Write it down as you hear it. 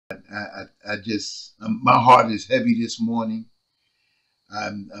I just, my heart is heavy this morning.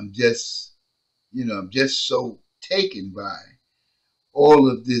 I'm just, I'm just so taken by all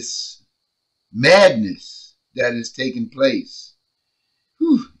of this madness that is taking place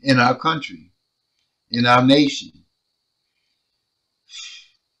in our country, in our nation,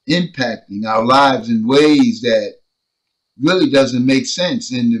 impacting our lives in ways that really doesn't make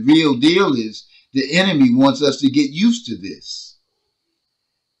sense. And the real deal is the enemy wants us to get used to this.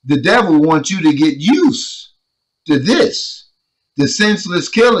 The devil wants you to get used to this, the senseless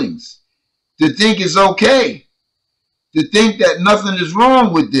killings, to think it's okay, to think that nothing is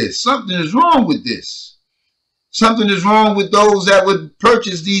wrong with this. Something is wrong with this. Something is wrong with those that would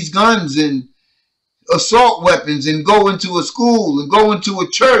purchase these guns and assault weapons and go into a school and go into a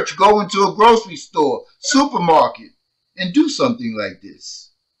church, go into a grocery store, supermarket, and do something like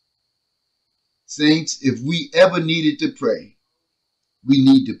this. Saints, if we ever needed to pray, we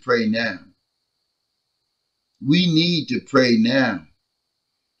need to pray now. We need to pray now.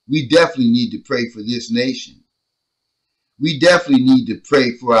 We definitely need to pray for this nation. We definitely need to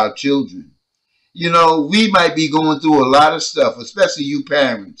pray for our children. We might be going through a lot of stuff, especially you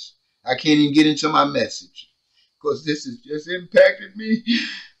parents. I can't even get into my message because this has just impacted me.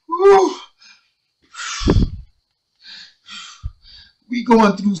 Woo. We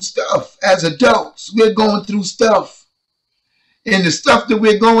going through stuff as adults. We're going through stuff. And the stuff that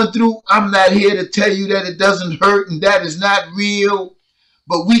we're going through, I'm not here to tell you that it doesn't hurt and that is not real.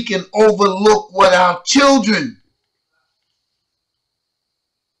 But we can overlook what our children.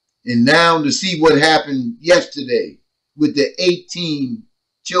 And now to see what happened yesterday with the 18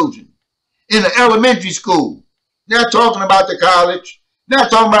 children in an elementary school. Not talking about the college. Not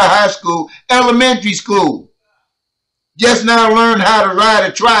talking about high school. Elementary school. Just now learned how to ride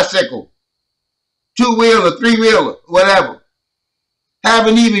a tricycle. Two-wheeler, three-wheeler, whatever.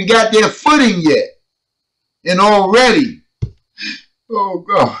 Haven't even got their footing yet. And already, oh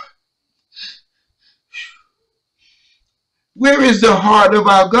God. Where is the heart of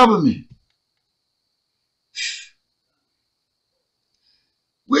our government?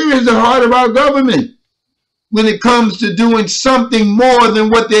 Where is the heart of our government when it comes to doing something more than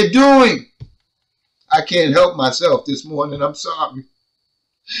what they're doing? I can't help myself this morning. I'm sorry.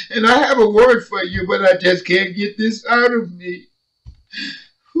 And I have a word for you, but I just can't get this out of me.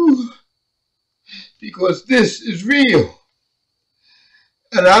 Whew. Because this is real.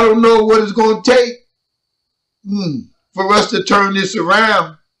 And I don't know what it's going to take for us to turn this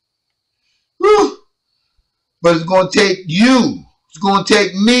around. Whew. But it's going to take you. It's going to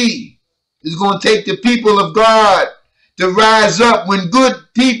take me. It's going to take the people of God to rise up when good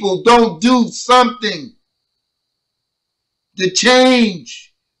people don't do something to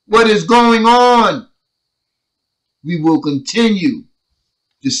change what is going on. We will continue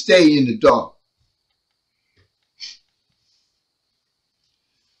to stay in the dark.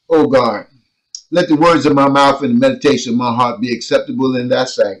 Oh God, let the words of my mouth and the meditation of my heart be acceptable in thy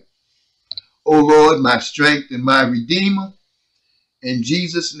sight. O Lord, my strength and my redeemer, in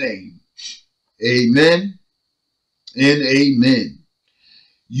Jesus' name, amen and amen.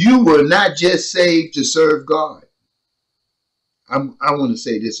 You were not just saved to serve God. I want to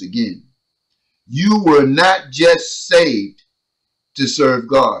say this again. You were not just saved to serve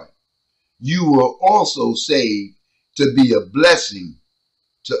God. You were also saved to be a blessing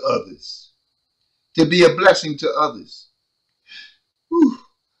to others. To be a blessing to others. Whew.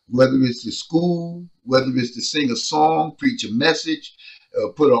 Whether it's to school, whether it's to sing a song, preach a message,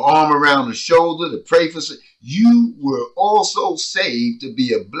 put an arm around the shoulder to pray for, you were also saved to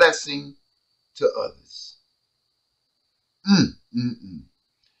be a blessing to others.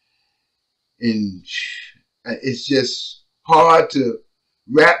 And it's just hard to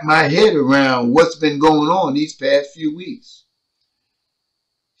wrap my head around what's been going on these past few weeks.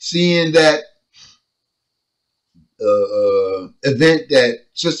 Seeing that event that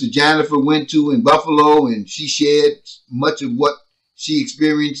Sister Jennifer went to in Buffalo, and she shared much of what she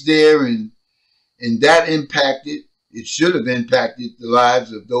experienced there, and that impacted, it should have impacted the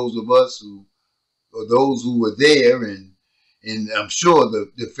lives of those of us who, or those who were there, and I'm sure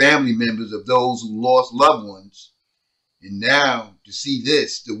the family members of those who lost loved ones. And now to see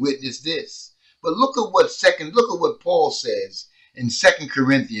this, to witness this. But look at what Paul says in 2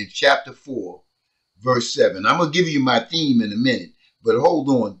 Corinthians chapter 4, verse 7. I'm going to give you my theme in a minute, but hold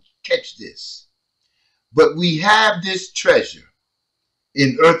on, catch this. But we have this treasure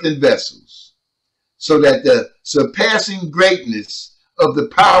in earthen vessels, so that the surpassing greatness of the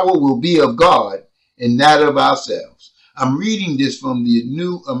power will be of God and not of ourselves. I'm reading this from the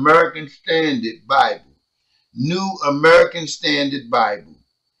New American Standard Bible. New American Standard Bible.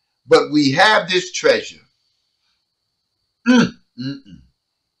 But we have this treasure in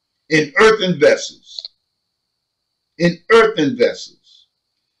earthen vessels,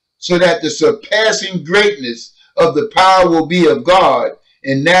 so that the surpassing greatness of the power will be of God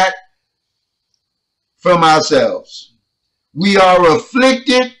and not from ourselves. We are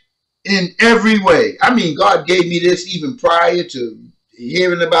afflicted in every way. I mean, God gave me this even prior to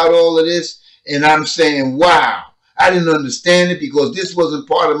hearing about all of this, and I'm saying, wow, I didn't understand it because this wasn't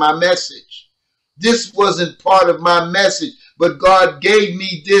part of my message. This wasn't part of my message, but God gave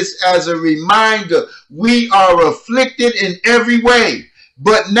me this as a reminder. We are afflicted in every way,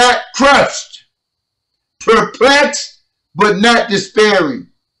 but not crushed, perplexed, but not despairing,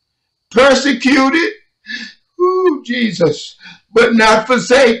 persecuted, ooh, Jesus, but not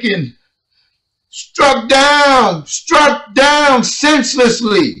forsaken, struck down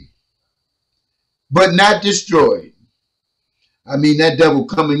senselessly, but not destroyed. I mean, that devil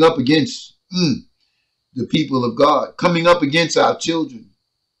coming up against the people of God, coming up against our children,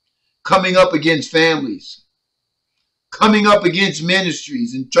 coming up against families, coming up against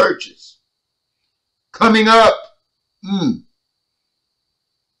ministries and churches, coming up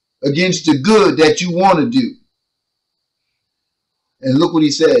against the good that you want to do. And look what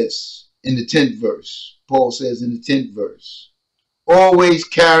he says in the 10th verse. Paul says in the 10th verse, always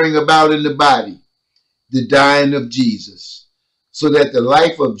carrying about in the body the dying of Jesus, so that the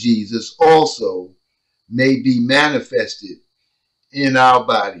life of Jesus also may be manifested in our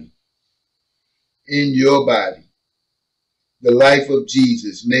body, in your body. The life of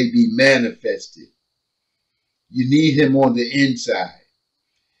Jesus may be manifested. You need him on the inside.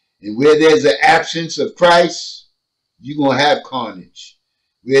 And where there's an absence of Christ, you're going to have carnage.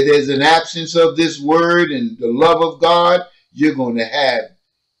 Where there's an absence of this word and the love of God, you're going to have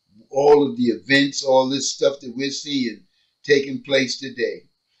all of the events, all this stuff that we're seeing taking place today.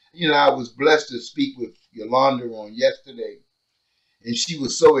 You know, I was blessed to speak with Yolanda on yesterday, and she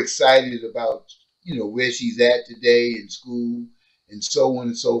was so excited about, you know, where she's at today in school and so on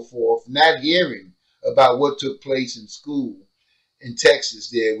and so forth. Not hearing about what took place in school in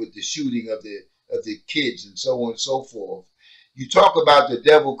Texas there with the shooting of the kids and so on and so forth. You talk about the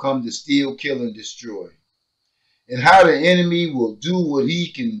devil come to steal, kill, and destroy, and how the enemy will do what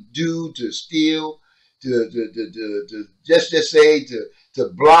he can do to steal, to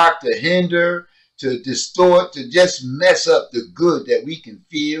block, to hinder, to distort, to just mess up the good that we can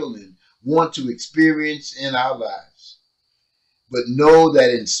feel and want to experience in our lives. But know that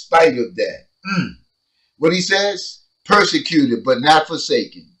in spite of that, what he says, persecuted but not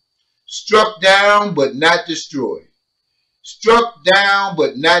forsaken, struck down but not destroyed, struck down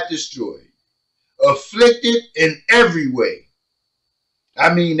but not destroyed, afflicted in every way.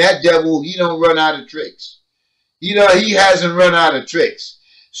 I mean, that devil, he don't run out of tricks. You know, he hasn't run out of tricks.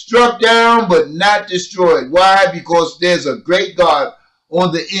 Struck down but not destroyed. Why? Because there's a great God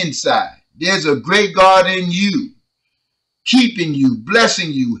on the inside. There's a great God in you, keeping you,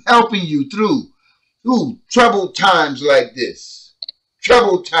 blessing you, helping you through troubled times like this.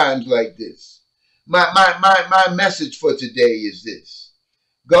 Troubled times like this. My message for today is this.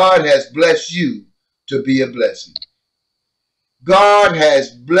 God has blessed you to be a blessing. God has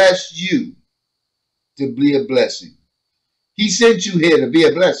blessed you to be a blessing. He sent you here to be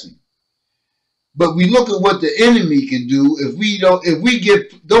a blessing. But we look at what the enemy can do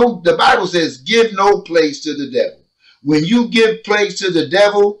the Bible says, give no place to the devil. When you give place to the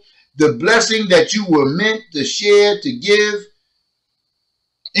devil, the blessing that you were meant to share, to give,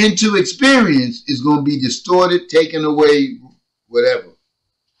 and to experience is going to be distorted, taken away, whatever.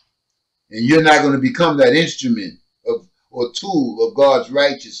 And you're not going to become that instrument or tool of God's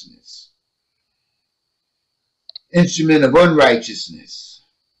righteousness. Instrument of unrighteousness.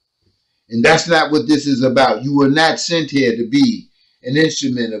 And that's not what this is about. You were not sent here to be an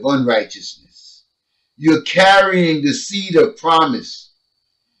instrument of unrighteousness. You're carrying the seed of promise.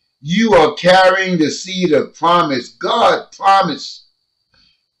 You are carrying the seed of promise. God promised.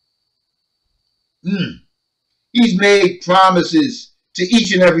 He's made promises to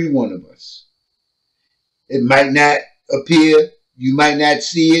each and every one of us. It might not appear. You might not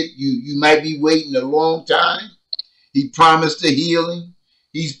see it. You might be waiting a long time. He promised a healing.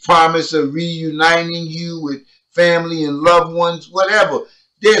 He's promised a reuniting you with family and loved ones, whatever.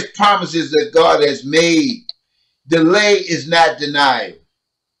 There's promises that God has made. Delay is not denial.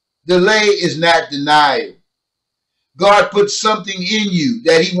 Delay is not denial. God put something in you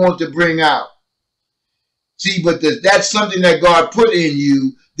that he wants to bring out. See, but that's something that God put in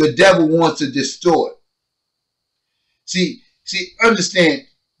you, the devil wants to distort. See, understand,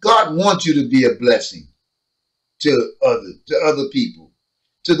 God wants you to be a blessing to other people.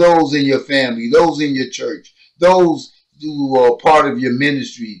 to those in your family, those in your church, those who are part of your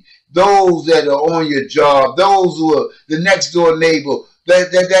ministry, those that are on your job, those who are the next door neighbor,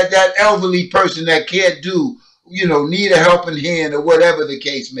 that elderly person that can't do, need a helping hand or whatever the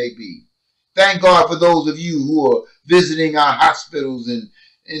case may be. Thank God for those of you who are visiting our hospitals and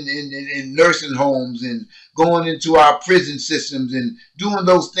in nursing homes and going into our prison systems and doing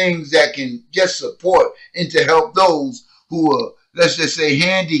those things that can just support and to help those who are, let's just say,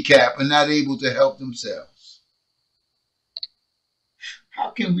 handicapped and not able to help themselves. How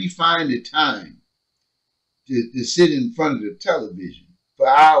can we find the time to sit in front of the television for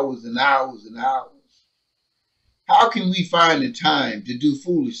hours and hours and hours? How can we find the time to do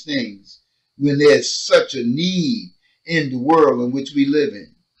foolish things when there's such a need in the world in which we live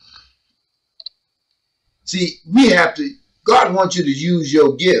in? See, God wants you to use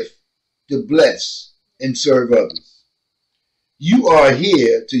your gift to bless and serve others. You are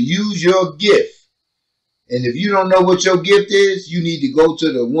here to use your gift. And if you don't know what your gift is, you need to go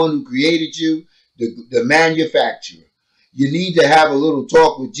to the one who created you, the manufacturer. You need to have a little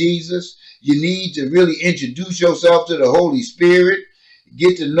talk with Jesus. You need to really introduce yourself to the Holy Spirit,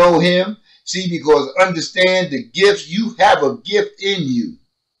 get to know him. See, because understand the gifts, you have a gift in you.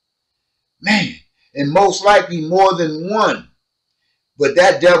 Man, and most likely more than one. But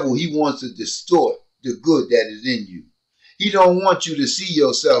that devil, he wants to distort the good that is in you. He don't want you to see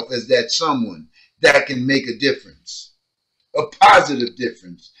yourself as that someone that can make a difference, a positive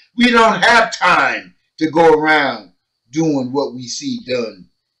difference. We don't have time to go around doing what we see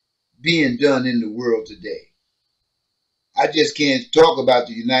being done in the world today. I just can't talk about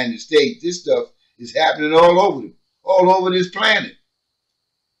the United States. This stuff is happening all over this planet.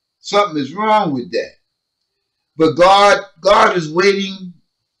 Something is wrong with that. But God is waiting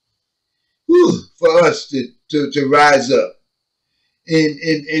for us to rise up.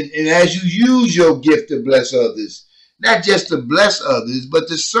 And as you use your gift to bless others, not just to bless others, but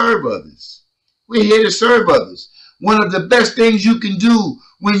to serve others. We're here to serve others. One of the best things you can do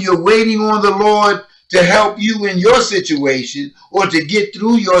when you're waiting on the Lord to help you in your situation or to get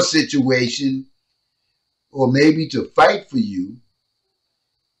through your situation or maybe to fight for you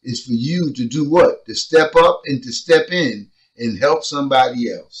is for you to do what? To step up and to step in and help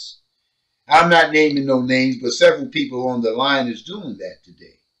somebody else. I'm not naming no names, but several people on the line is doing that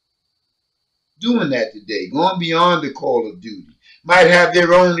today. Going beyond the call of duty. Might have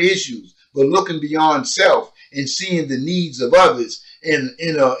their own issues, but looking beyond self and seeing the needs of others and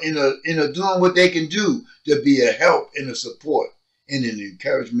doing what they can do to be a help and a support and an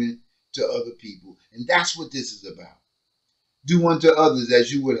encouragement to other people. And that's what this is about. Do unto others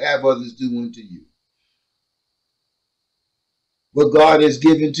as you would have others do unto you. What God has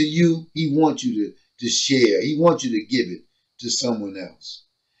given to you, he wants you to share. He wants you to give it to someone else.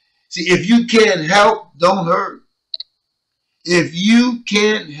 See, if you can't help, don't hurt. If you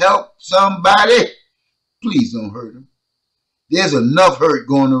can't help somebody, please don't hurt them. There's enough hurt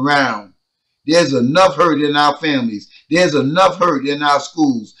going around. There's enough hurt in our families. There's enough hurt in our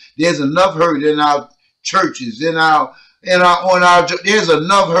schools. There's enough hurt in our churches, there's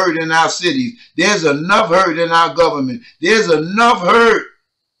enough hurt in our cities. There's enough hurt in our government. There's enough hurt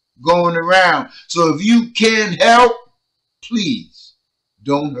going around. So if you can help, please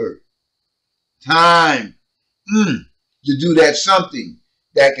don't hurt. Time to do that something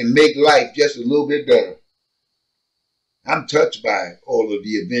that can make life just a little bit better. I'm touched by all of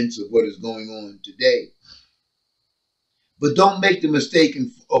the events of what is going on today. But don't make the mistake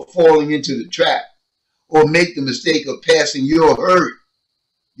of falling into the trap or make the mistake of passing your hurt,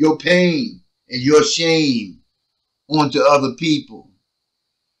 your pain, and your shame onto other people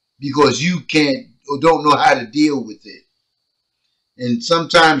because you can't or don't know how to deal with it. And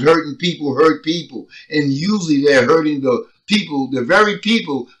sometimes hurting people hurt people, and usually they're hurting the very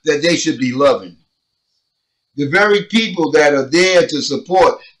people that they should be loving. The very people that are there to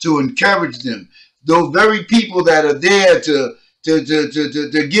support, to encourage them. Those very people that are there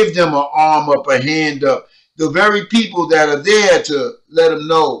to give them an arm up, a hand up. The very people that are there to let them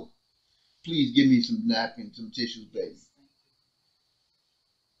know, please give me some napkins, some tissues, baby.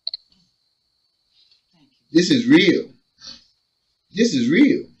 This is real. This is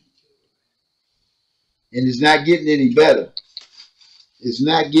real. And it's not getting any better. It's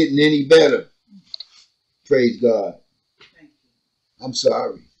not getting any better. Praise God. I'm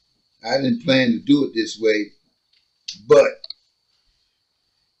sorry. I didn't plan to do it this way. But,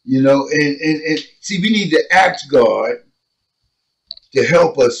 and see, we need to ask God to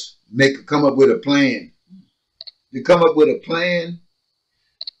help us come up with a plan. To come up with a plan,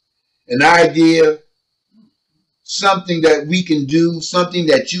 an idea, something that we can do, something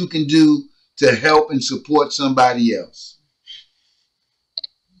that you can do to help and support somebody else.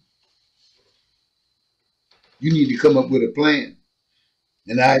 You need to come up with a plan,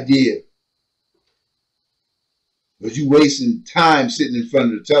 an idea. Because you're wasting time sitting in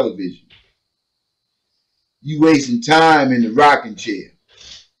front of the television. You're wasting time in the rocking chair.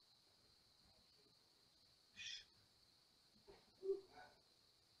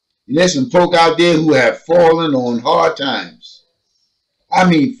 And there's some folk out there who have fallen on hard times. I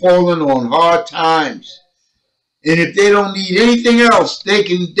mean, fallen on hard times. And if they don't need anything else, they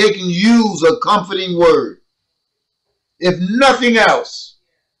can use a comforting word. If nothing else,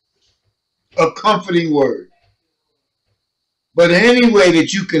 a comforting word. But any way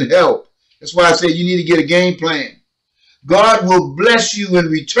that you can help, that's why I say you need to get a game plan. God will bless you in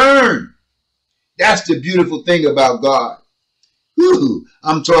return. That's the beautiful thing about God. Whew.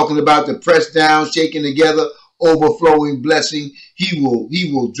 I'm talking about the pressed down, shaken together, overflowing blessing. He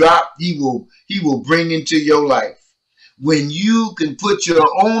will drop, he will bring into your life. When you can put your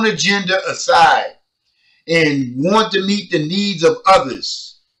own agenda aside and want to meet the needs of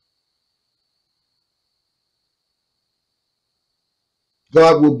others,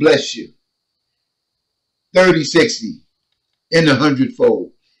 God will bless you. 30, 60, and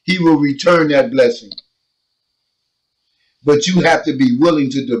 100-fold. He will return that blessing. But you have to be willing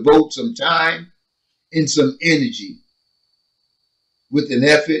to devote some time and some energy with an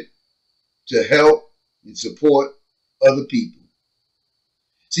effort to help and support other people.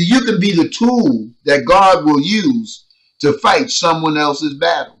 See, you can be the tool that God will use to fight someone else's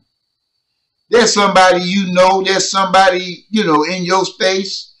battle. There's somebody there's somebody, in your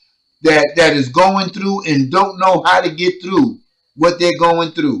space that is going through and don't know how to get through what they're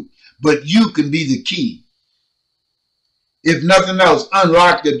going through. But you can be the key. If nothing else,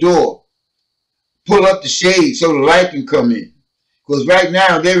 unlock the door. Pull up the shade so the light can come in. Because right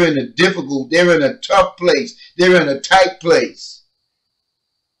now they're in a tough place. They're in a tight place.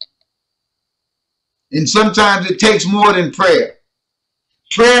 And sometimes it takes more than prayer.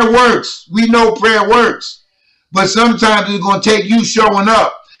 Prayer works. We know prayer works. But sometimes it's going to take you showing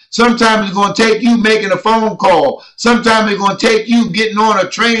up. Sometimes it's going to take you making a phone call. Sometimes it's going to take you getting on a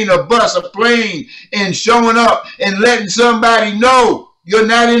train, a bus, a plane, and showing up and letting somebody know you're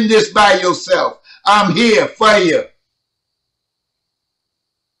not in this by yourself. I'm here for you.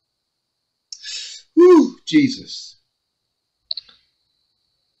 Whew, Jesus.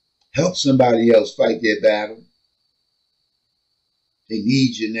 Help somebody else fight their battle. They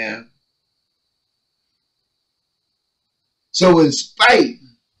need you now. So in spite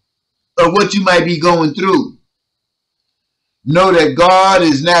of what you might be going through, know that God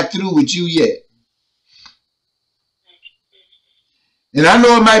is not through with you yet. And I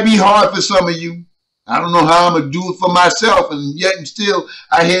know it might be hard for some of you. I don't know how I'm going to do it for myself. And yet and still,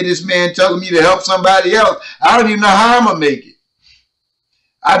 I hear this man telling me to help somebody else. I don't even know how I'm going to make it.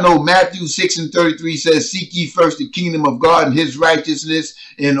 I know Matthew 6:33 says, seek ye first the kingdom of God and his righteousness,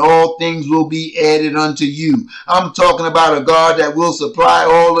 and all things will be added unto you. I'm talking about a God that will supply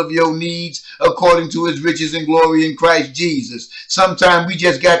all of your needs according to his riches and glory in Christ Jesus. Sometimes we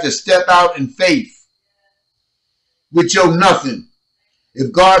just got to step out in faith with your nothing.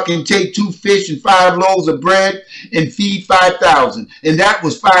 If God can take 2 fish and 5 loaves of bread and feed 5,000, and that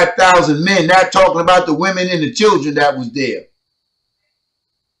was 5,000 men, not talking about the women and the children that was there.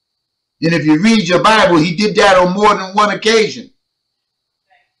 And if you read your Bible, he did that on more than one occasion.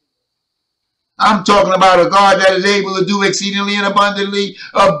 I'm talking about a God that is able to do exceedingly and abundantly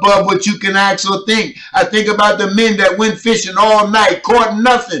above what you can ask or think. I think about the men that went fishing all night, caught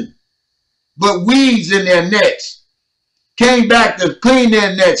nothing but weeds in their nets. Came back to clean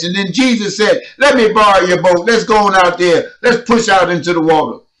their nets. And then Jesus said, let me borrow your boat. Let's go on out there. Let's push out into the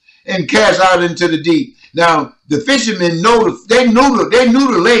water and cast out into the deep. Now, the fishermen they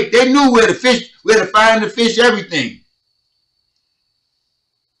knew the lake. They knew where to find the fish, everything.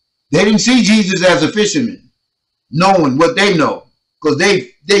 They didn't see Jesus as a fisherman, knowing what they know. Because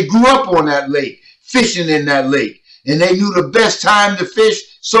they grew up on that lake, fishing in that lake. And they knew the best time to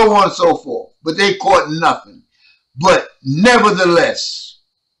fish, so on and so forth. But they caught nothing. But nevertheless,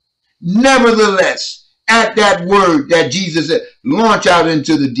 at that word that Jesus said, launch out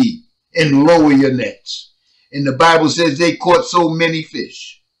into the deep and lower your nets. And the Bible says they caught so many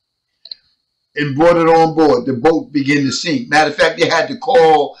fish and brought it on board. The boat began to sink. Matter of fact, they had to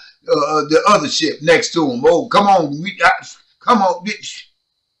call the other ship next to them. Oh, come on. Come on.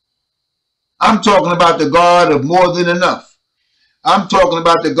 I'm talking about the God of more than enough. I'm talking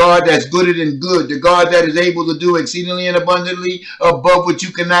about the God that's gooder than good, the God that is able to do exceedingly and abundantly above what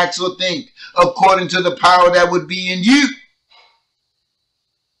you can ask or think, according to the power that would be in you.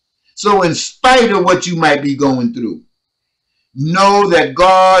 So in spite of what you might be going through, know that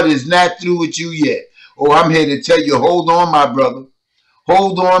God is not through with you yet. Oh, I'm here to tell you, hold on, my brother.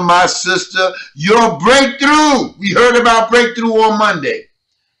 Hold on, my sister. Your breakthrough. We heard about breakthrough on Monday.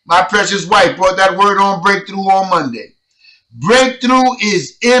 My precious wife brought that word on breakthrough on Monday. Breakthrough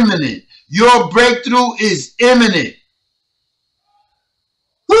is imminent. Your breakthrough is imminent.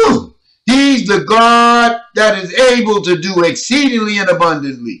 Whew. He's the God that is able to do exceedingly and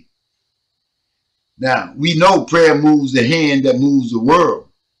abundantly. Now, we know prayer moves the hand that moves the world.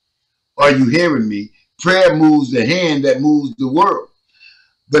 Are you hearing me? Prayer moves the hand that moves the world.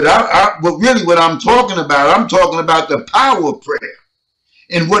 But really what I'm talking about the power of prayer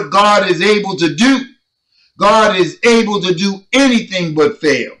and what God is able to do. God is able to do anything but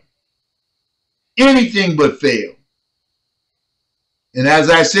fail. Anything but fail. And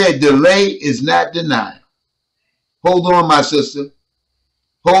as I said, delay is not denial. Hold on, my sister.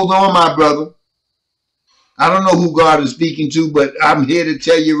 Hold on, my brother. I don't know who God is speaking to, but I'm here to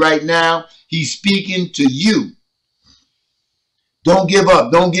tell you right now, he's speaking to you. Don't give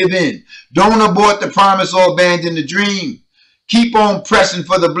up. Don't give in. Don't abort the promise or abandon the dream. Keep on pressing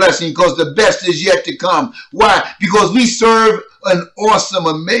for the blessing because the best is yet to come. Why? Because we serve an awesome,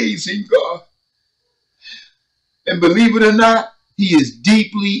 amazing God. And believe it or not, he is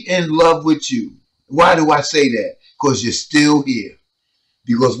deeply in love with you. Why do I say that? Because you're still here.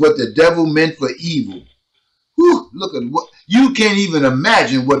 Because what the devil meant for evil, look at what you can't even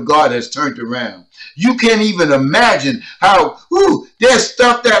imagine what God has turned around. You can't even imagine how there's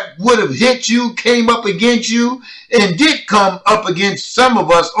stuff that would have hit you, came up against you, and did come up against some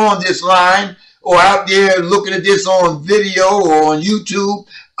of us on this line or out there looking at this on video or on YouTube.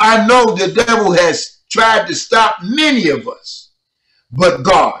 I know the devil has tried to stop many of us, but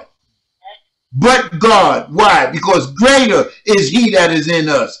God. But God. Why? Because greater is he that is in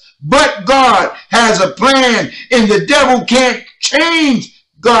us. But God has a plan, and the devil can't change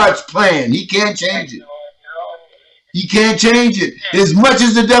God's plan. He can't change it. He can't change it. As much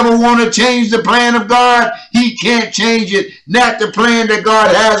as the devil want to change the plan of God, he can't change it. Not the plan that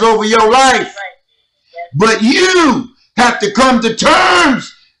God has over your life. But you have to come to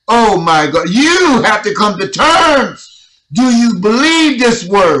terms. Oh my God. You have to come to terms. Do you believe this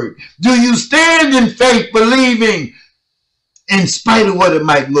word? Do you stand in faith believing? In spite of what it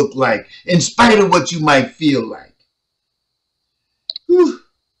might look like, in spite of what you might feel like. Whew.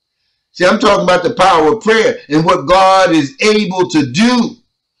 See, I'm talking about the power of prayer and what God is able to do.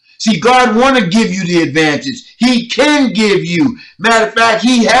 See, God want to give you the advantage. He can give you. Matter of fact,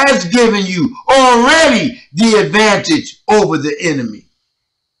 he has given you already the advantage over the enemy.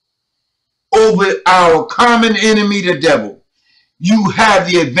 Over our common enemy, the devil. You have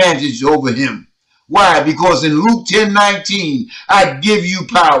the advantage over him. Why? Because in Luke 10:19, I give you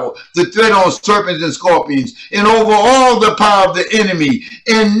power to tread on serpents and scorpions and over all the power of the enemy.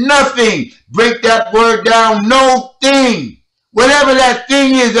 And nothing, break that word down, no thing. Whatever that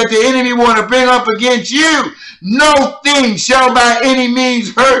thing is that the enemy want to bring up against you, no thing shall by any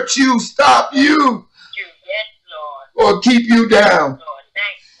means hurt you, stop you, or keep you down.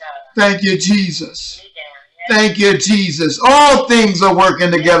 Thank you, Jesus. Thank you, Jesus. All things are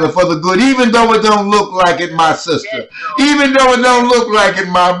working together for the good, even though it don't look like it, my sister. Even though it don't look like it,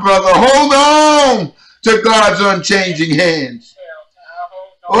 my brother. Hold on to God's unchanging hands.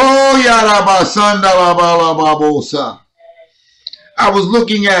 Oh, Yarabasandalababosa. I was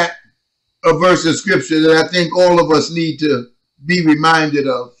looking at a verse of scripture that I think all of us need to be reminded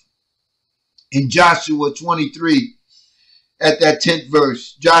of. In Joshua 23, at that 10th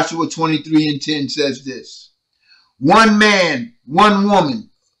verse, Joshua 23:10 says this. One man, one woman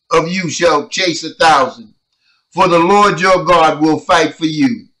of you shall chase 1,000. For the Lord your God will fight for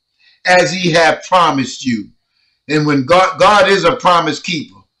you, as he hath promised you. And when God is a promise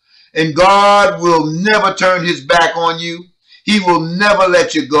keeper, and God will never turn his back on you. He will never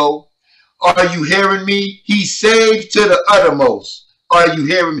let you go. Are you hearing me? He saves to the uttermost. Are you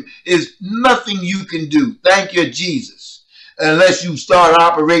hearing me? There's nothing you can do. Thank you, Jesus. Unless you start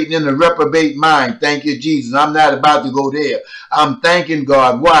operating in a reprobate mind. Thank you, Jesus. I'm not about to go there. I'm thanking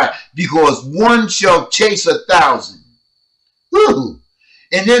God. Why? Because one shall chase 1,000. Woo!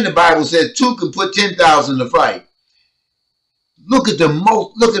 And then the Bible says 2 can put 10,000 to fight. Look at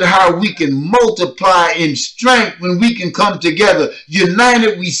how we can multiply in strength when we can come together.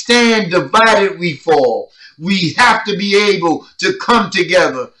 United we stand, divided we fall. We have to be able to come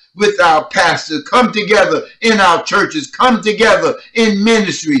together with our pastors, come together in our churches, come together in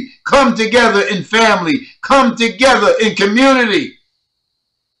ministry, come together in family, come together in community,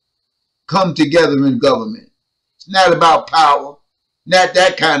 come together in government. It's not about power, not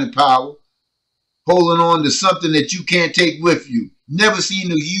that kind of power. Holding on to something that you can't take with you. Never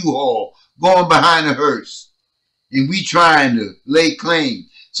seen a U-Haul going behind a hearse. And we trying to lay claim.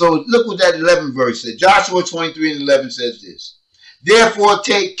 So look what that 11th verse said. Joshua 23:11 says this. Therefore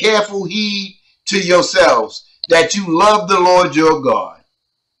take careful heed to yourselves that you love the Lord your God.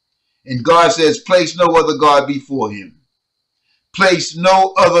 And God says, place no other God before him. Place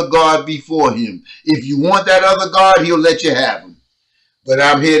no other God before him. If you want that other God, he'll let you have him. But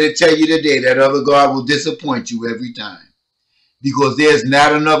I'm here to tell you today that other God will disappoint you every time. Because there's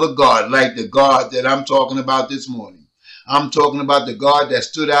not another God like the God that I'm talking about this morning. I'm talking about the God that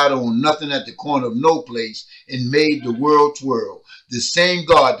stood out on nothing at the corner of no place and made the world twirl. The same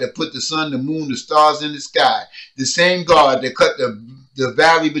God that put the sun, the moon, the stars in the sky. The same God that cut the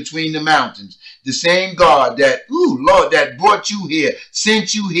valley between the mountains. The same God that, Lord, that brought you here,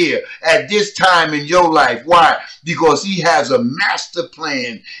 sent you here at this time in your life. Why? Because he has a master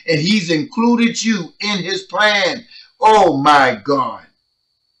plan and he's included you in his plan. Oh my God.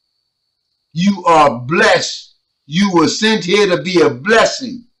 You are blessed. You were sent here to be a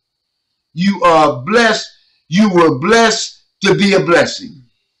blessing. You are blessed. You were blessed to be a blessing.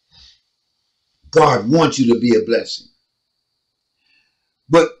 God wants you to be a blessing.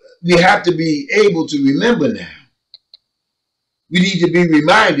 But we have to be able to remember now. We need to be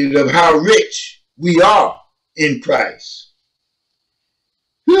reminded of how rich we are in Christ.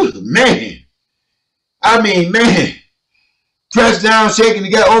 Whew, man. I mean, man. Pressed down, shaken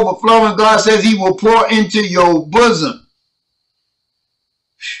together, overflowing. God says he will pour into your bosom.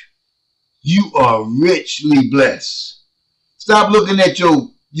 You are richly blessed. Stop looking at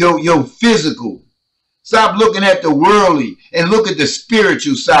your physical. Stop looking at the worldly and look at the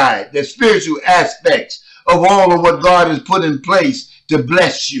spiritual side, the spiritual aspects of all of what God has put in place to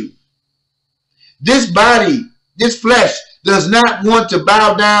bless you. This body, this flesh, does not want to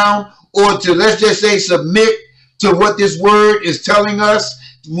bow down or to, let's just say, submit to what this word is telling us.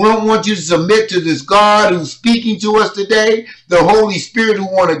 We don't want you to submit to this God who's speaking to us today, the Holy Spirit who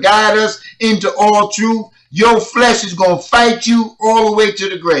want to guide us into all truth. Your flesh is going to fight you all the way to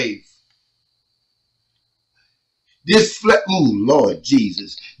the grave. This flesh, oh Lord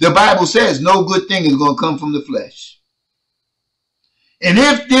Jesus. The Bible says no good thing is going to come from the flesh. And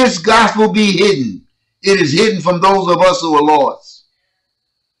if this gospel be hidden, it is hidden from those of us who are lost.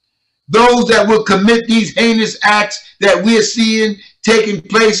 Those that will commit these heinous acts that we're seeing taking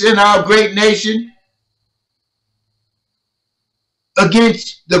place in our great nation,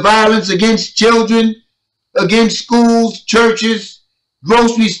 against the violence against children, against schools, churches,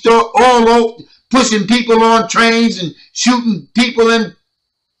 grocery store, all over, pushing people on trains and shooting people in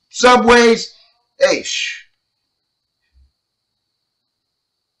subways. Hey,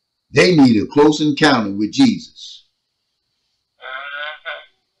 they need a close encounter with Jesus.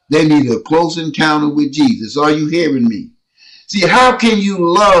 They need a close encounter with Jesus. Are you hearing me? See, how can you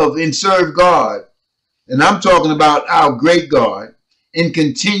love and serve God, and I'm talking about our great God, and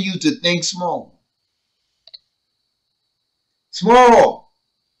continue to think small? Small.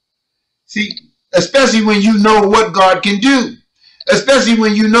 See, especially when you know what God can do. Especially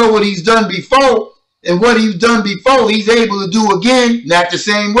when you know what he's done before. And what he's done before, he's able to do again. Not the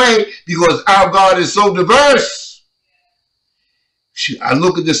same way, because our God is so diverse. I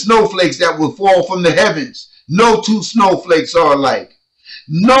look at the snowflakes that will fall from the heavens. No two snowflakes are alike.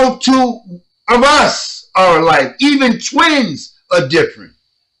 No two of us are alike. Even twins are different.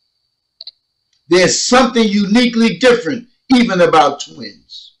 There's something uniquely different even about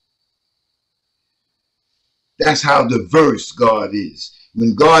twins. That's how diverse God is.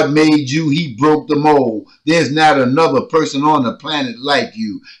 When God made you, he broke the mold. There's not another person on the planet like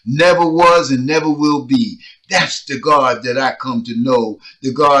you. Never was and never will be. That's the God that I come to know,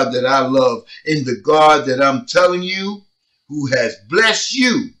 the God that I love, and the God that I'm telling you who has blessed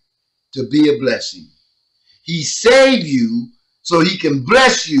you to be a blessing. He saved you so he can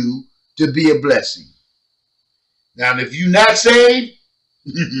bless you to be a blessing. Now, if you're not saved,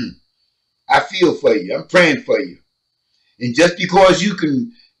 I feel for you. I'm praying for you. And just because you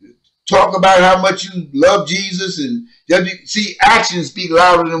can talk about how much you love Jesus, and see, actions speak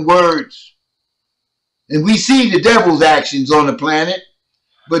louder than words. And we see the devil's actions on the planet.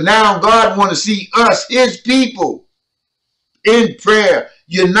 But now God wants to see us, his people, in prayer.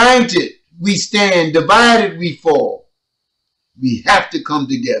 United we stand, divided we fall. We have to come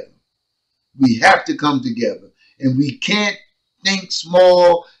together. We have to come together. And we can't think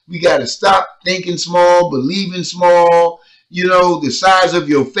small. We got to stop thinking small, believing small. You know, the size of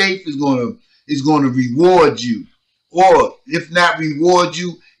your faith is going to reward you. Or if not reward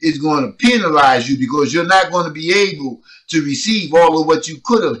you, it's going to penalize you, because you're not going to be able to receive all of what you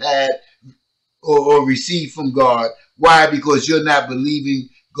could have had or received from God. Why? Because you're not believing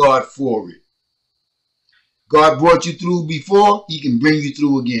God for it. God brought you through before, he can bring you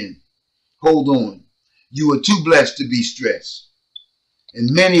through again. Hold on. You are too blessed to be stressed. And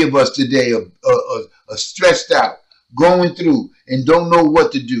many of us today are stressed out, going through, and don't know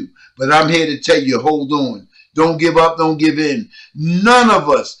what to do. But I'm here to tell you, hold on. Don't give up. Don't give in. None of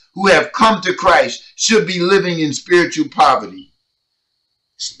us who have come to Christ should be living in spiritual poverty.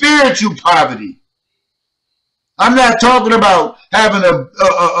 Spiritual poverty. I'm not talking about having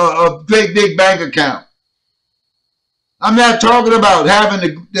a great big bank account. I'm not talking about having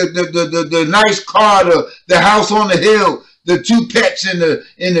the nice car, the house on the hill, the 2 pets in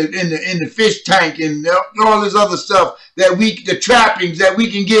the fish tank, and all this other stuff the trappings that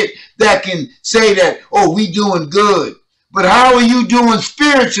we can get that can say that, oh, we doing good. But how are you doing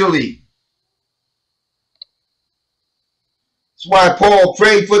spiritually? That's why Paul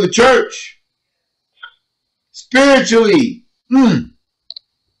prayed for the church. Spiritually,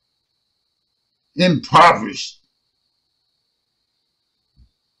 impoverished.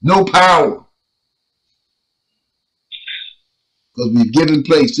 No power. Because we've given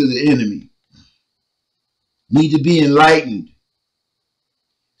place to the enemy. Need to be enlightened.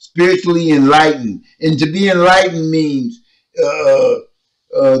 Spiritually enlightened. And to be enlightened means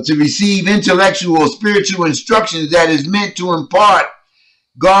to receive intellectual or spiritual instructions that is meant to impart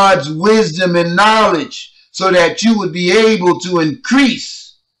God's wisdom and knowledge so that you would be able to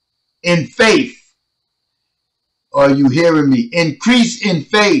increase in faith. Are you hearing me? Increase in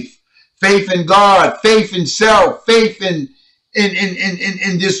faith. Faith in God. Faith in self. Faith in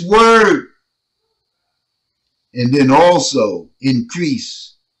this word. And then also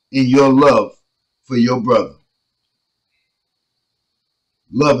increase in your love for your brother.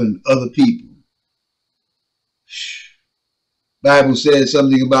 Loving other people. Bible says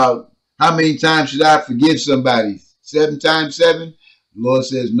something about how many times should I forgive somebody? 7 times 7? The Lord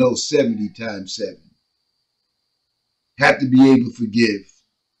says no, 70 times 7. Have to be able to forgive.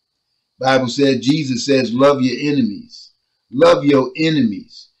 Bible says, Jesus says, love your enemies. Love your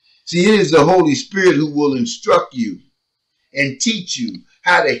enemies. See, it is the Holy Spirit who will instruct you and teach you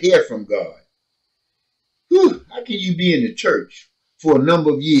how to hear from God. Whew, how can you be in the church for a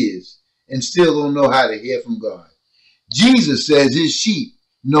number of years and still don't know how to hear from God? Jesus says his sheep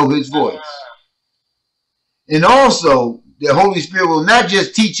know his voice. And also, the Holy Spirit will not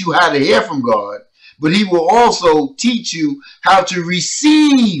just teach you how to hear from God, but he will also teach you how to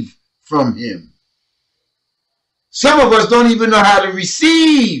receive from him. Some of us don't even know how to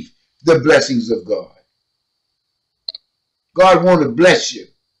receive the blessings of God. God wants to bless you,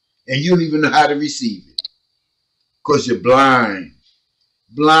 and you don't even know how to receive it because you're blind.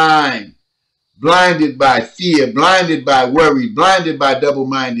 Blind. Blinded by fear, blinded by worry, blinded by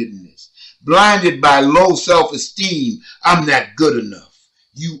double-mindedness, blinded by low self-esteem. I'm not good enough.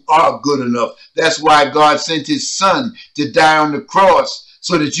 You are good enough. That's why God sent his son to die on the cross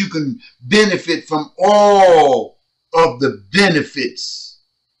so that you can benefit from all of the benefits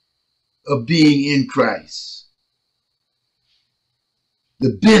of being in Christ.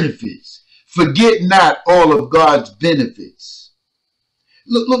 The benefits. Forget not all of God's benefits.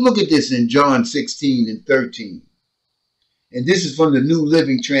 Look at this in John 16 and 13. And this is from the New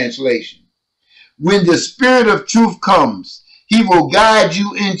Living Translation. When the Spirit of truth comes, he will guide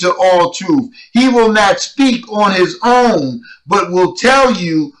you into all truth. He will not speak on his own, but will tell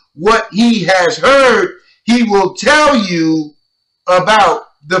you what he has heard. He will tell you about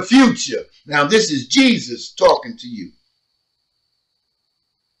the future. Now, this is Jesus talking to you.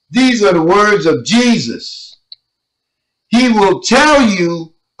 These are the words of Jesus. He will tell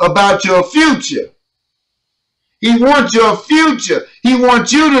you about your future. He wants your future. He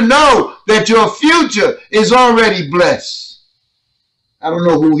wants you to know that your future is already blessed. I don't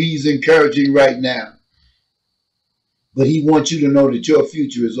know who he's encouraging right now, but he wants you to know that your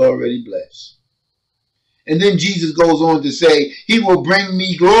future is already blessed. And then Jesus goes on to say, he will bring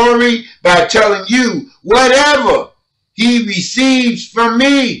me glory by telling you whatever he receives from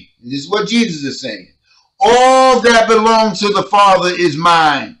me. This is what Jesus is saying. All that belongs to the Father is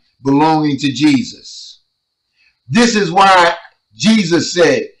mine, belonging to Jesus. This is why Jesus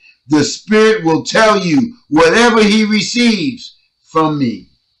said, the Spirit will tell you whatever he receives from me.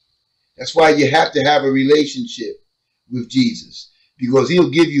 That's why you have to have a relationship with Jesus. because he'll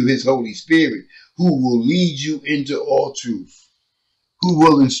give you his Holy Spirit, who will lead you into all truth, who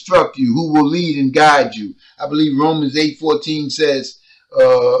will instruct you, who will lead and guide you. I believe Romans 8:14 says,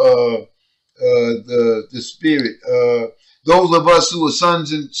 the Spirit, those of us who are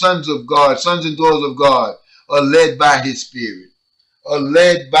sons of God, sons and daughters of God, are led by his Spirit, are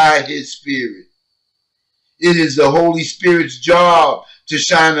led by his Spirit. It is the Holy Spirit's job to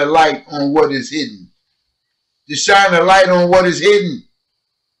shine a light on what is hidden. To shine a light on what is hidden.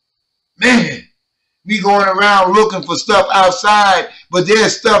 Man, we going around looking for stuff outside, but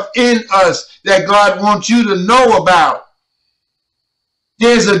there's stuff in us that God wants you to know about.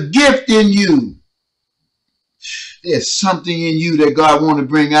 There's a gift in you. There's something in you that God wants to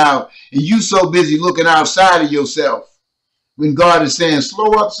bring out. And you so busy looking outside of yourself when God is saying,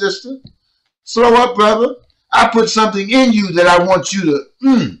 slow up, sister. Slow up, brother. I put something in you that I want you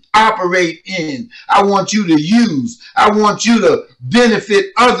to operate in. I want you to use. I want you to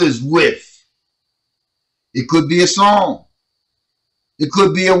benefit others with. It could be a song. It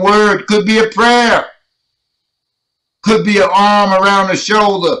could be a word. Could be a prayer. Could be an arm around the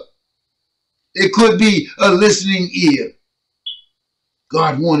shoulder. It could be a listening ear.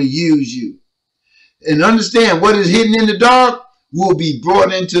 God want to use you. And understand, what is hidden in the dark will be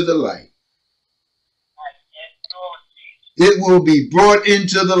brought into the light. It will be brought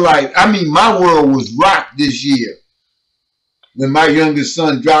into the light. I mean, my world was rocked this year when my youngest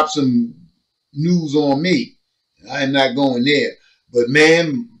son dropped some news on me. I am not going there. But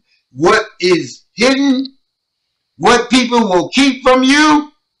man, what is hidden, what people will keep from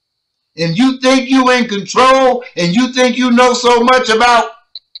you, and you think you in control, and you think you know so much about,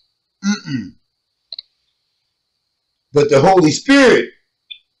 But the Holy Spirit,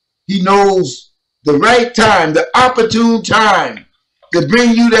 he knows the right time, the opportune time to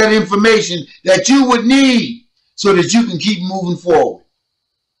bring you that information that you would need so that you can keep moving forward.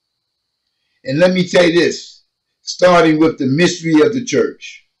 And let me tell you this, starting with the mystery of the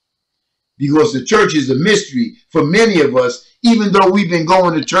church. Because the church is a mystery for many of us, even though we've been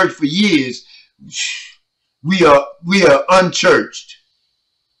going to church for years, we are unchurched.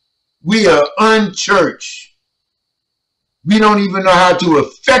 We are unchurched. We don't even know how to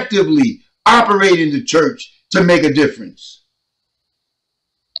effectively operate in the church to make a difference.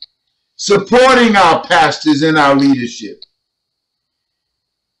 Supporting our pastors and our leadership.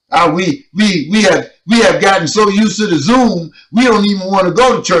 We have gotten so used to the Zoom, we don't even want to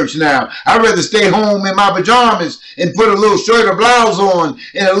go to church now. I'd rather stay home in my pajamas and put a little shirt or blouse on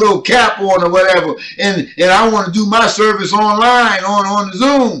and a little cap on or whatever. And I want to do my service online on the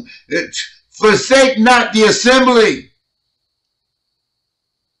Zoom. Forsake not the assembly.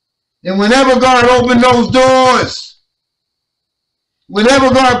 And whenever God opens those doors,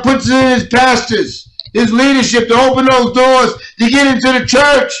 whenever God puts in his pastors, his leadership to open those doors to get into the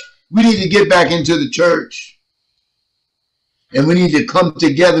church, we need to get back into the church. And we need to come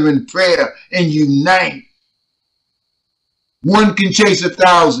together in prayer and unite. One can chase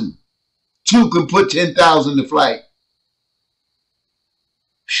 1,000. Two can put 10,000 to flight.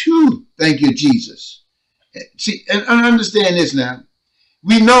 Phew, thank you, Jesus. See, and understand this now.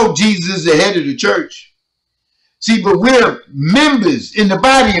 We know Jesus is the head of the church. See, but we're members in the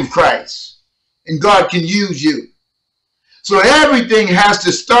body of Christ. And God can use you. So everything has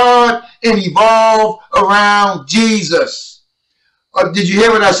to start and evolve around Jesus. Did you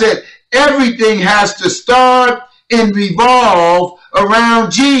hear what I said? Everything has to start and revolve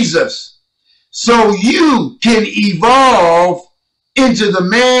around Jesus. So you can evolve into the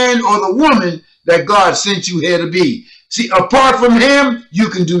man or the woman that God sent you here to be. See, apart from him, you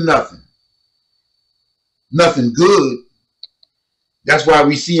can do nothing. Nothing good. That's why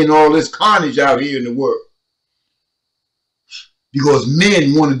we're seeing all this carnage out here in the world. Because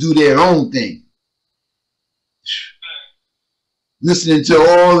men want to do their own thing. Listening to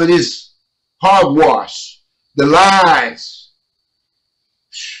all of this hogwash, the lies.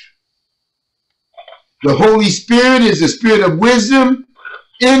 The Holy Spirit is the spirit of wisdom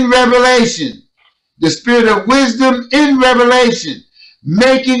in revelation. The spirit of wisdom in revelation.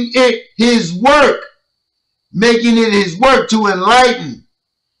 Making it his work. Making it his work to enlighten.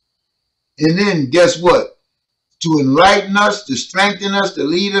 And then guess what? To enlighten us, to strengthen us, to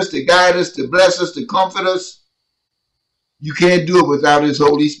lead us, to guide us, to bless us, to comfort us. You can't do it without his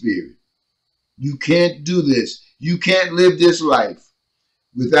Holy Spirit. You can't do this. You can't live this life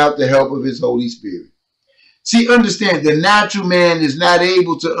without the help of his Holy Spirit. See, understand, the natural man is not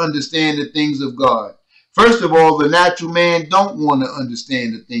able to understand the things of God. First of all, the natural man don't want to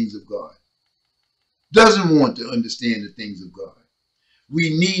understand the things of God. Doesn't want to understand the things of God.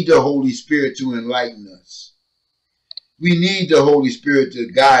 We need the Holy Spirit to enlighten us. We need the Holy Spirit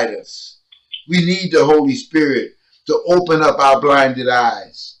to guide us. We need the Holy Spirit to open up our blinded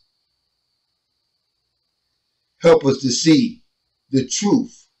eyes. Help us to see the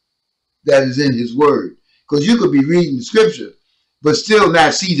truth that is in his word. Because you could be reading the scripture, but still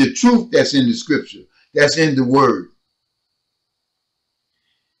not see the truth that's in the scripture, that's in the word.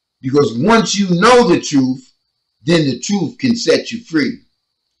 Because once you know the truth, then the truth can set you free.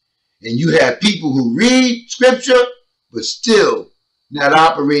 And you have people who read scripture, but still not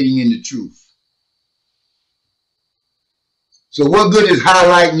operating in the truth. So what good is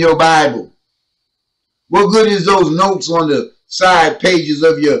highlighting your Bible? What good is those notes on the side pages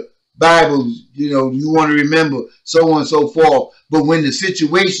of your Bible, you want to remember, so on and so forth. But when the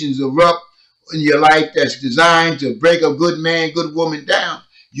situations erupt in your life that's designed to break a good man, good woman down,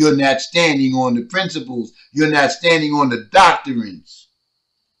 you're not standing on the principles. You're not standing on the doctrines.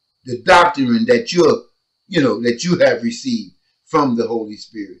 The doctrine that that you have received from the Holy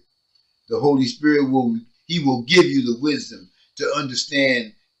Spirit. The Holy Spirit will give you the wisdom to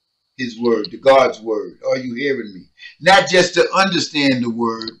understand his word, the God's word. Are you hearing me? Not just to understand the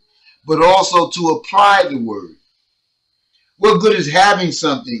word, but also to apply the word. What good is having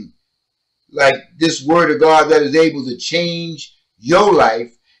something like this word of God that is able to change your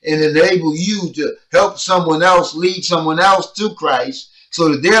life and enable you to help someone else, lead someone else to Christ so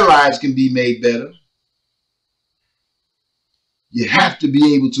that their lives can be made better? You have to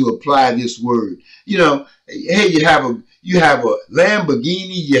be able to apply this word. Hey, you have a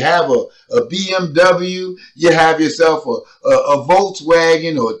Lamborghini, you have a BMW, you have yourself a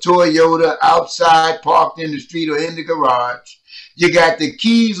Volkswagen or a Toyota outside parked in the street or in the garage. You got the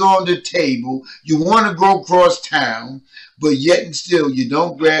keys on the table. You want to go across town, but yet and still you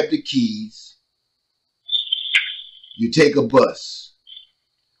don't grab the keys. You take a bus,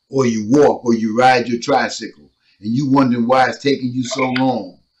 or you walk, or you ride your tricycle, and you wondering why it's taking you so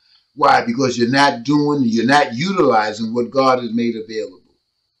long. Why? Because you're not utilizing what God has made available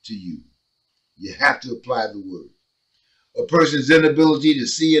to you. You have to apply the word. A person's inability to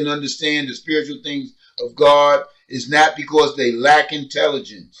see and understand the spiritual things of God is not because they lack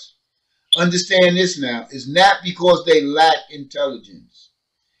intelligence. Understand this now. It's not because they lack intelligence.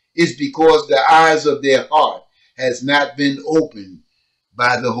 It's because the eyes of their heart has not been opened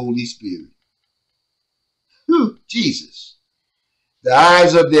by the Holy Spirit. Whew, Jesus. The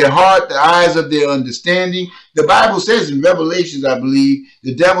eyes of their heart, the eyes of their understanding. The Bible says in Revelations, I believe,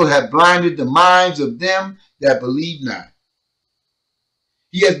 the devil hath blinded the minds of them that believe not.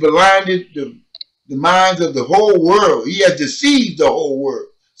 He has blinded the minds of the whole world. He has deceived the whole world.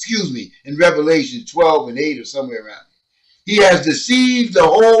 In Revelation 12 and 8 or somewhere around there. He has deceived the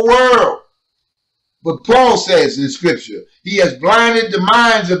whole world. But Paul says in Scripture, he has blinded the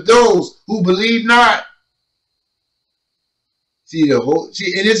minds of those who believe not.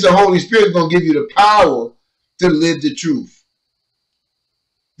 And it's the Holy Spirit going to give you the power to live the truth.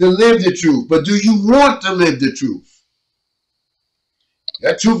 To live the truth. But do you want to live the truth?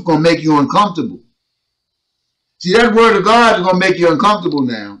 That truth is going to make you uncomfortable. See, that word of God is going to make you uncomfortable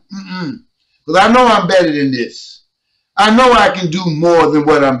now. Because I know I'm better than this. I know I can do more than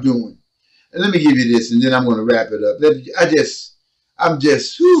what I'm doing. And let me give you this, and then I'm going to wrap it up.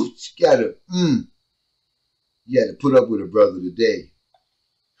 You got to put up with a brother today.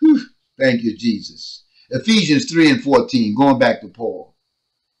 Whew, thank you, Jesus. Ephesians 3 and 14, going back to Paul.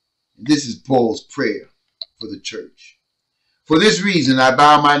 This is Paul's prayer for the church. For this reason, I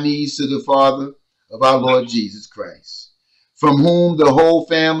bow my knees to the Father of our Lord Jesus Christ, from whom the whole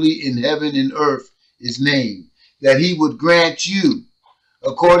family in heaven and earth is named, that he would grant you,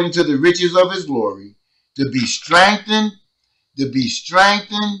 according to the riches of his glory, to be strengthened,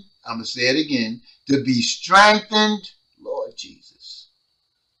 I'm going to say it again, to be strengthened, Lord Jesus,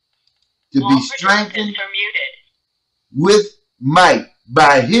 to be strengthened with might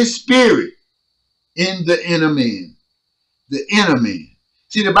by his Spirit in the inner man. The inner man.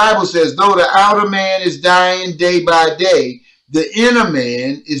 See, the Bible says, though the outer man is dying day by day, the inner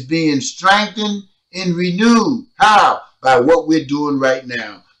man is being strengthened and renewed. How? By what we're doing right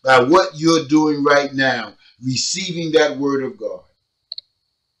now. By what you're doing right now. Receiving that word of God.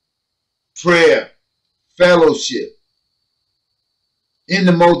 Prayer. Fellowship. In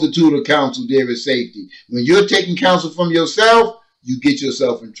the multitude of counsel, there is safety. When you're taking counsel from yourself, you get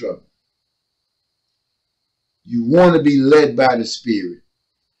yourself in trouble. You want to be led by the Spirit.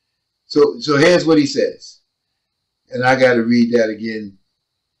 So here's what he says. And I got to read that again.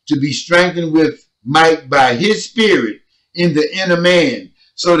 To be strengthened with might by his Spirit in the inner man,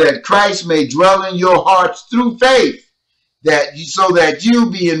 so that Christ may dwell in your hearts through faith, so that you,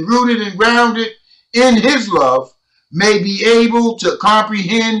 being rooted and grounded in his love, may be able to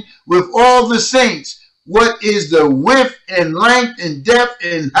comprehend with all the saints what is the width and length and depth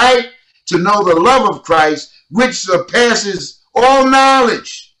and height, to know the love of Christ, which surpasses all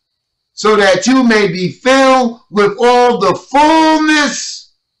knowledge, so that you may be filled with all the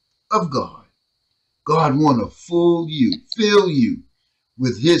fullness of God. God want to fill you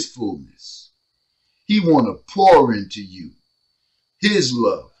with his fullness. He want to pour into you his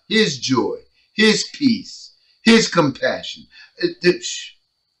love, his joy, his peace, his compassion.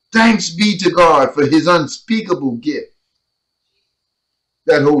 Thanks be to God for his unspeakable gift.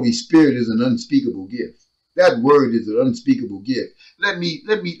 That Holy Spirit is an unspeakable gift. That word is an unspeakable gift.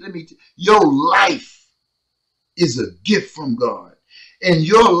 Your life is a gift from God. And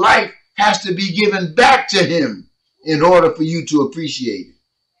your life has to be given back to him in order for you to appreciate it.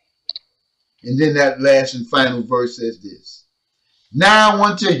 And then that last and final verse says this: now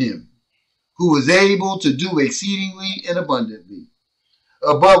unto him who is able to do exceedingly and abundantly,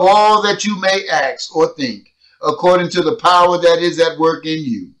 above all that you may ask or think, according to the power that is at work in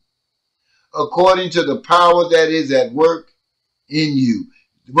you. According to the power that is at work in you.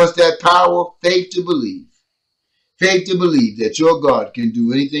 What's that power? Faith to believe. Faith to believe that your God can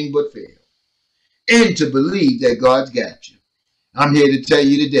do anything but fail. And to believe that God's got you. I'm here to tell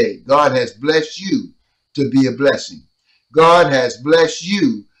you today, God has blessed you to be a blessing. God has blessed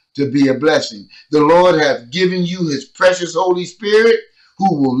you to be a blessing. The Lord has given you his precious Holy Spirit,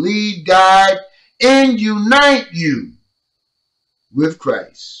 who will lead, guide, and unite you with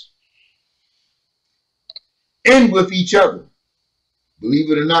Christ and with each other.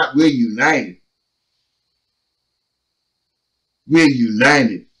 Believe it or not, we're united. We're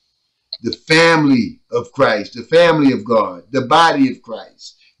united. The family of Christ, the family of God, the body of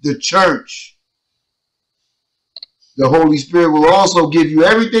Christ, the church. The Holy Spirit will also give you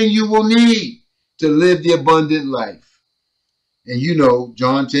everything you will need to live the abundant life. And you know,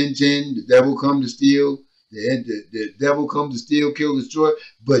 John 10:10, the devil come to steal, the devil come to steal, kill, destroy.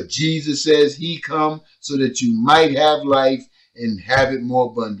 But Jesus says he come so that you might have life and have it more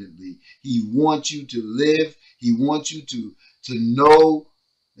abundantly. He wants you to live. He wants you to know.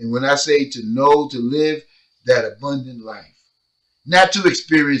 And when I say to know, to live that abundant life. Not to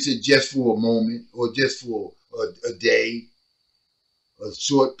experience it just for a moment or just for a day, a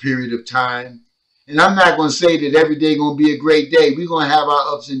short period of time. And I'm not going to say that every day going to be a great day. We're going to have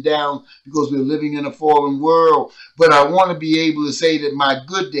our ups and downs because we're living in a fallen world. But I want to be able to say that my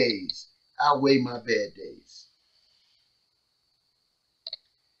good days outweigh my bad days.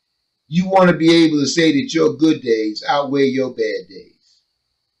 You want to be able to say that your good days outweigh your bad days.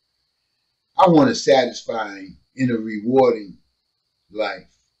 I want a satisfying and a rewarding life.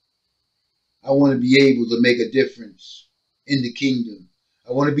 I want to be able to make a difference in the kingdom.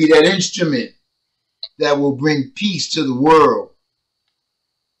 I want to be that instrument that will bring peace to the world.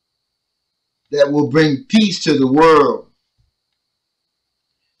 That will bring peace to the world.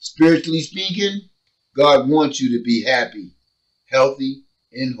 Spiritually speaking, God wants you to be happy, healthy,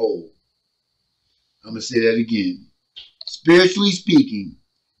 and whole. I'm going to say that again. Spiritually speaking,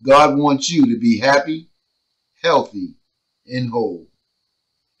 God wants you to be happy, healthy, and whole.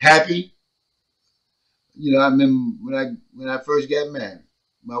 Happy. You know, I remember when I first got married,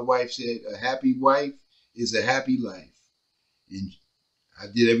 my wife said, a happy wife is a happy life. And I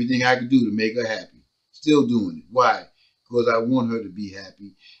did everything I could do to make her happy. Still doing it. Why? Because I want her to be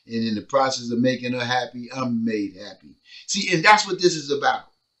happy. And in the process of making her happy, I'm made happy. See, and that's what this is about.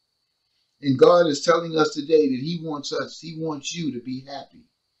 And God is telling us today that he wants you to be happy.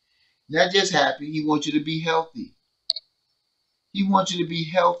 Not just happy, he wants you to be healthy. He wants you to be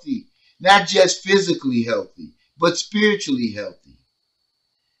healthy. Not just physically healthy, but spiritually healthy.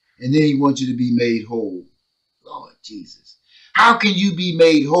 And then he wants you to be made whole. Lord Jesus. How can you be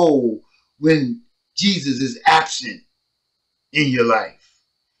made whole when Jesus is absent in your life?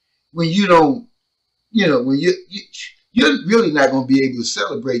 When you don't, when you're really not going to be able to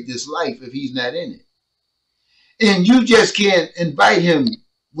celebrate this life if he's not in it. And you just can't invite him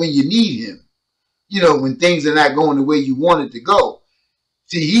when you need him. When things are not going the way you want it to go.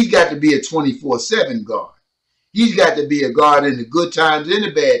 See, he's got to be a 24/7 God. He's got to be a God in the good times and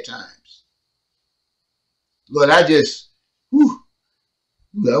the bad times. Lord, I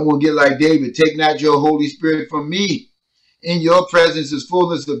want to get like David. Take not your Holy Spirit from me. In your presence is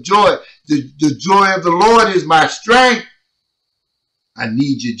fullness of joy. The joy of the Lord is my strength. I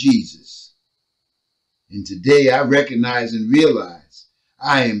need you, Jesus. And today I recognize and realize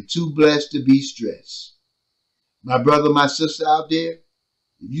I am too blessed to be stressed. My brother, my sister out there,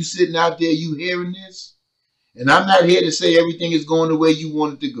 if you sitting out there, you hearing this, and I'm not here to say everything is going the way you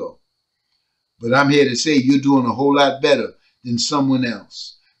want it to go. But I'm here to say you're doing a whole lot better than someone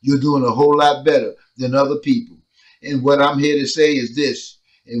else. You're doing a whole lot better than other people. And what I'm here to say is this,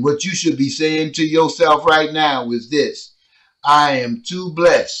 and what you should be saying to yourself right now is this: I am too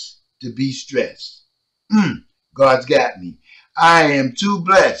blessed to be stressed. God's got me. I am too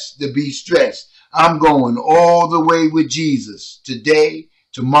blessed to be stressed. I'm going all the way with Jesus today,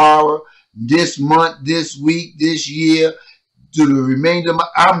 tomorrow, this month, this week, this year, to the remainder of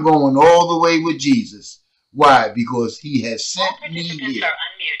I'm going all the way with Jesus. Why? Because he has sent me here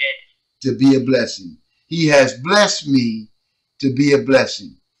to be a blessing. He has blessed me to be a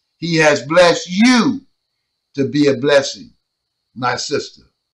blessing. He has blessed you to be a blessing, my sister.